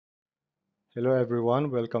Hello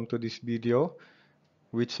everyone, welcome to this video,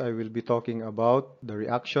 which I will be talking about the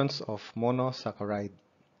reactions of monosaccharide.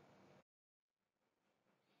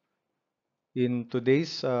 In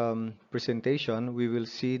today's presentation, we will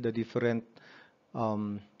see the different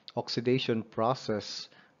um, oxidation process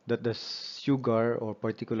that the sugar, or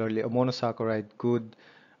particularly a monosaccharide, could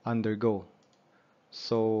undergo.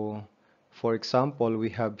 So, for example, we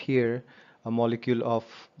have here a molecule of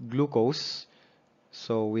glucose.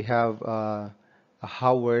 So we have a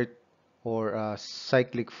Howard or a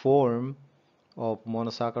cyclic form of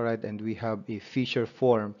monosaccharide, and we have a Fischer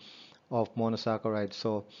form of monosaccharide.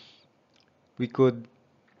 So we could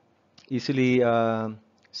easily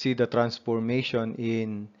see the transformation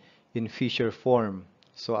in Fischer form.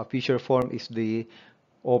 So a Fischer form is the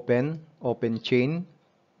open chain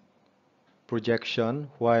projection,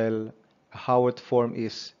 while a Howard form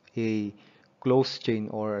is a closed chain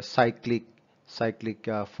or cyclic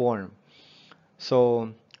form.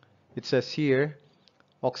 So it says here,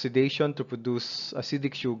 oxidation to produce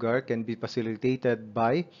acidic sugar can be facilitated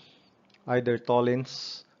by either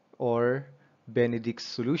Tollens or Benedict's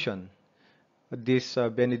solution. This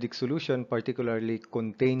Benedict solution particularly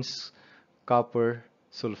contains copper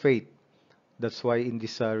sulfate. That's why in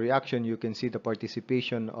this reaction you can see the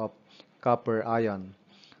participation of copper ion.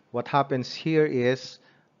 What happens here is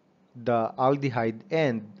the aldehyde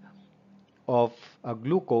end of a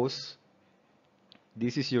glucose,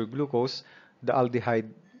 this is your glucose, the aldehyde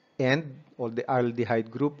end or the aldehyde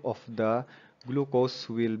group of the glucose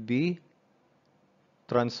will be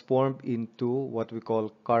transformed into what we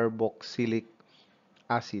call carboxylic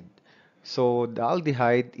acid. So the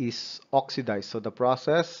aldehyde is oxidized. So the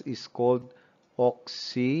process is called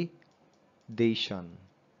oxidation.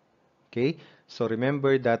 Okay, so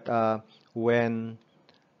remember that when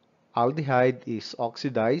aldehyde is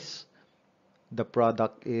oxidized, the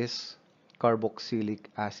product is carboxylic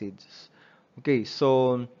acids. Okay,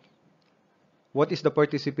 so what is the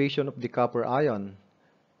participation of the copper ion?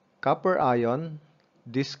 Copper ion,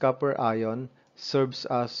 this copper ion serves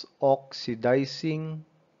as oxidizing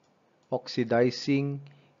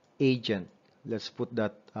agent. Let's put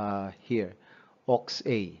that here.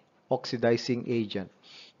 OXA, oxidizing agent.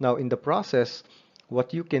 Now in the process,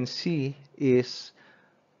 what you can see is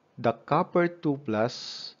the copper 2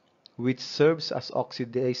 plus, which serves as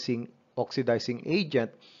oxidizing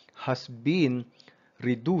agent, has been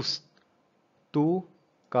reduced to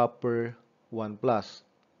copper 1 plus.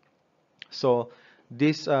 So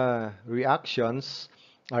these reactions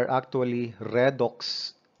are actually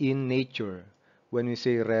redox in nature. When we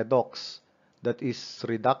say redox, that is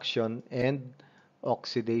reduction and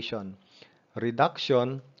oxidation.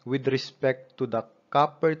 Reduction with respect to the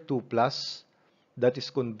copper 2 plus, that is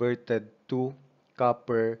converted to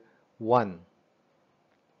copper 1.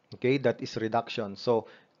 Okay, that is reduction. So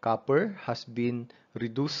copper has been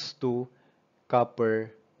reduced to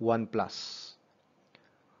copper 1 plus.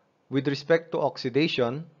 With respect to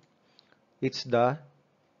oxidation, it's the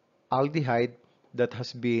aldehyde that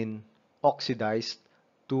has been oxidized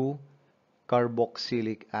to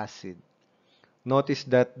carboxylic acid. Notice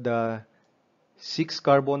that the 6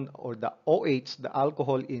 carbon or the OH, the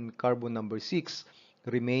alcohol in carbon number 6,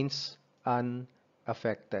 remains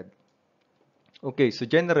unaffected. Okay, so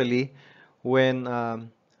generally, when um,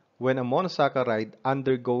 when a monosaccharide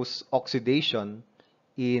undergoes oxidation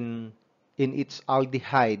in its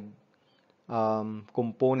aldehyde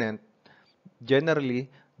component, generally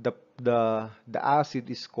the acid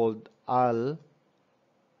is called aldonic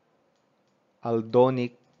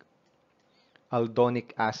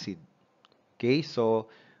aldonic acid. Okay, so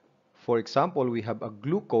for example, we have a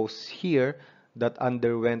glucose here that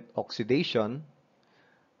underwent oxidation.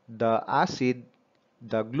 The acid,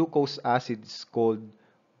 the glucose acid, is called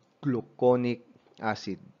gluconic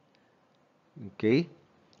acid. Okay,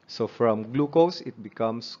 so from glucose it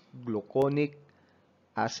becomes gluconic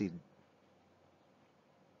acid.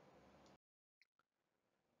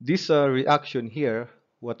 This reaction here,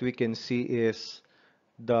 what we can see is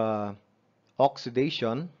the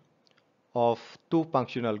oxidation of two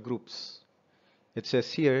functional groups. It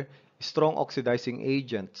says here, strong oxidizing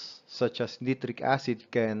agents such as nitric acid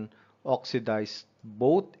can oxidize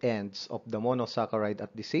both ends of the monosaccharide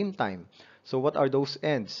at the same time. So what are those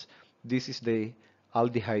ends? This is the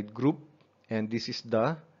aldehyde group, and this is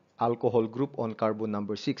the alcohol group on carbon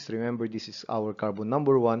number 6. Remember, this is our carbon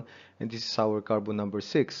number 1, and this is our carbon number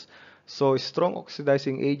 6. So strong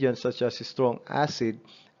oxidizing agents such as strong acid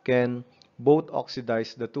can both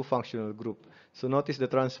oxidize the two functional group. So notice the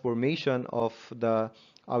transformation of the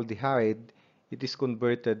aldehyde. It is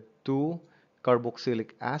converted to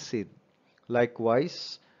carboxylic acid.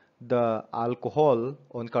 Likewise, the alcohol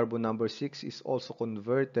on carbon number 6 is also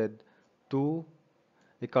converted to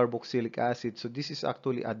a carboxylic acid. So this is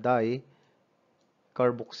actually a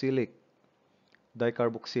dicarboxylic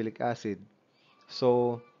acid.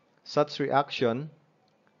 So such reaction,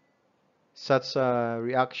 such a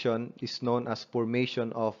reaction is known as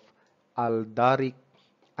formation of aldaric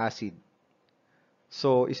acid.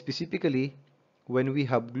 So specifically, when we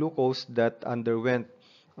have glucose that underwent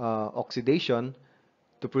oxidation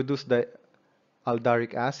to produce the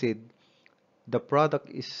aldaric acid, the product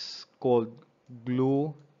is called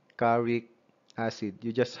glucaric acid.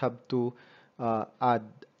 You just have to add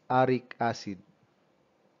aric acid.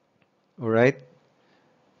 All right.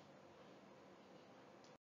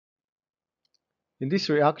 In this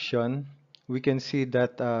reaction, we can see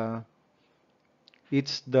that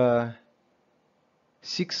it's the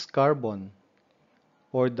 6 carbon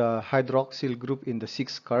or the hydroxyl group in the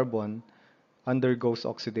 6 carbon undergoes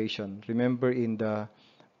oxidation. Remember, in the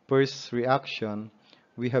first reaction,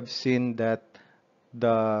 we have seen that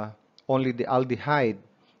the only the aldehyde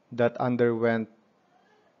that underwent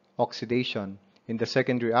oxidation. In the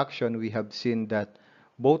second reaction, we have seen that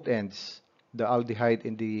both ends, the aldehyde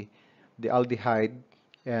in the aldehyde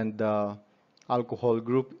and the alcohol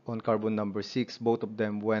group on carbon number 6, both of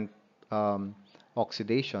them went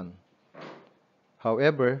oxidation.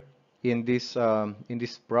 However, in this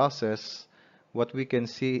process, what we can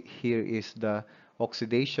see here is the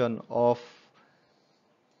oxidation of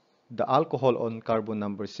the alcohol on carbon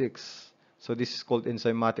number 6. So this is called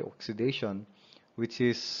enzymatic oxidation, which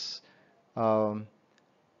is um,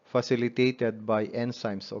 facilitated by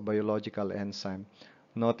enzymes or biological enzyme.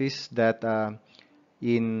 Notice that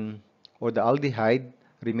in or the aldehyde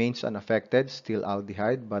remains unaffected, still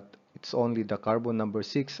aldehyde, but it's only the carbon number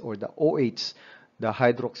 6 or the OH, the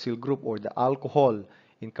hydroxyl group or the alcohol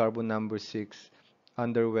in carbon number 6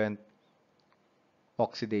 underwent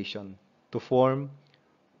oxidation to form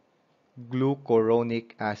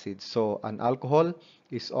glucuronic acid. So an alcohol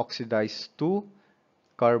is oxidized to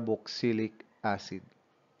carboxylic acid.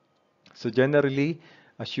 So generally,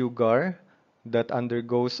 a sugar that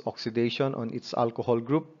undergoes oxidation on its alcohol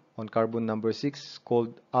group on carbon number 6 is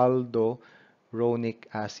called aldoronic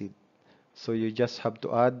acid. So you just have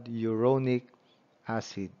to add uronic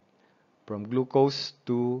acid from glucose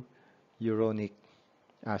to uronic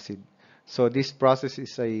acid. So this process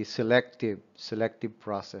is a selective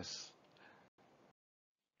process.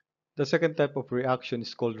 The second type of reaction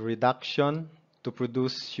is called reduction to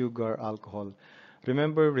produce sugar alcohol.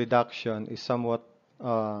 Remember, reduction is somewhat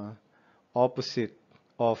opposite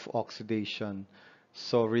of oxidation.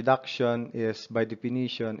 So reduction is, by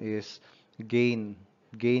definition, is gaining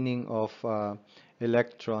of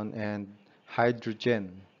electron and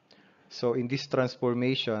hydrogen. So in this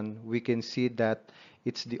transformation, we can see that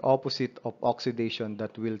it's the opposite of oxidation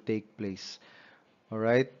that will take place. All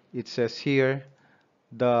right, it says here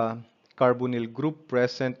the carbonyl group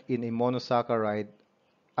present in a monosaccharide,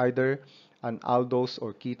 either an aldose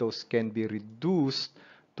or ketose, can be reduced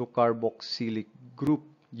to carboxylic group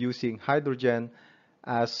using hydrogen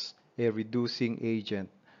as a reducing agent.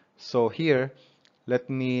 So here, let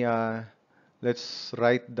me let's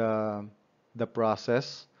write the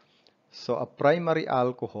process. So a primary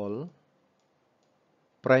alcohol,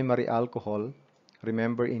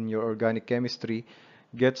 remember in your organic chemistry,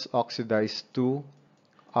 gets oxidized to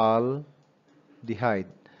aldehyde.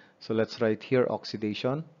 So let's write here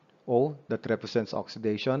oxidation, O, that represents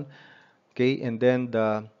oxidation. Okay, and then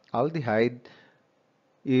the aldehyde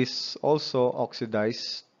is also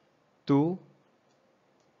oxidized to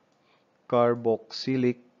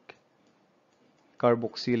carboxylic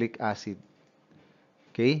acid.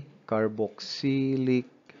 Okay, carboxylic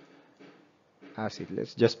acid.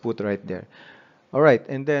 Let's just put right there. All right,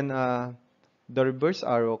 and then the reverse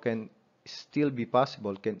arrow can still be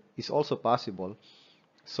possible, is also possible.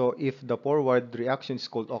 So if the forward reaction is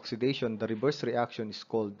called oxidation, the reverse reaction is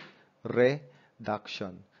called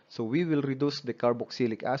reduction. So we will reduce the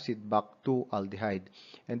carboxylic acid back to aldehyde.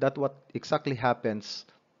 And that's what exactly happens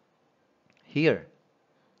here.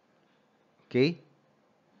 Okay?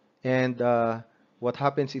 And what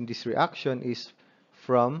happens in this reaction is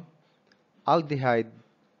from aldehyde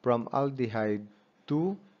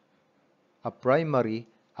to a primary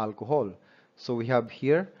alcohol. So we have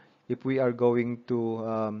here, if we are going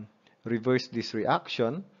to reverse this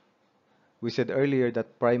reaction, we said earlier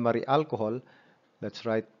that primary alcohol, let's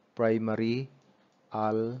write primary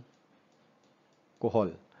alcohol.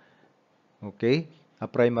 Okay, a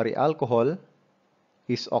primary alcohol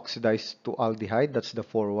is oxidized to aldehyde, that's the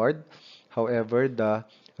forward. However, the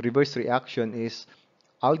reverse reaction is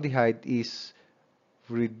aldehyde is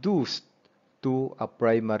reduced to a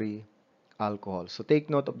primary alcohol. So take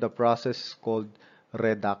note of the process called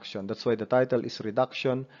reduction. That's why the title is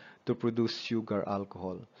Reduction to Produce Sugar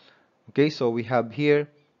Alcohol. Okay, so we have here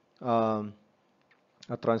um,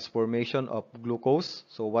 a transformation of glucose.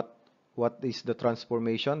 So what is the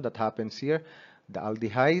transformation that happens here? The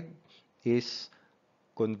aldehyde is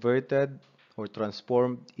converted or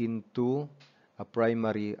transformed into a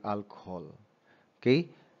primary alcohol. Okay?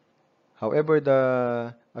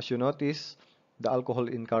 However, as you notice, the alcohol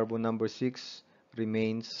in carbon number 6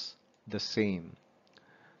 remains the same.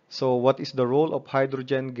 So what is the role of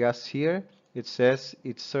hydrogen gas here? It says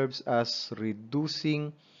it serves as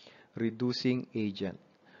reducing agent.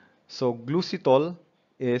 So glucitol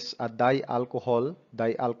is a dialcoholic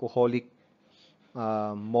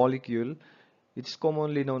molecule. It's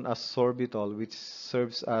commonly known as sorbitol, which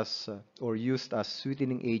serves as or used as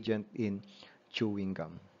sweetening agent in chewing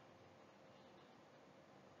gum.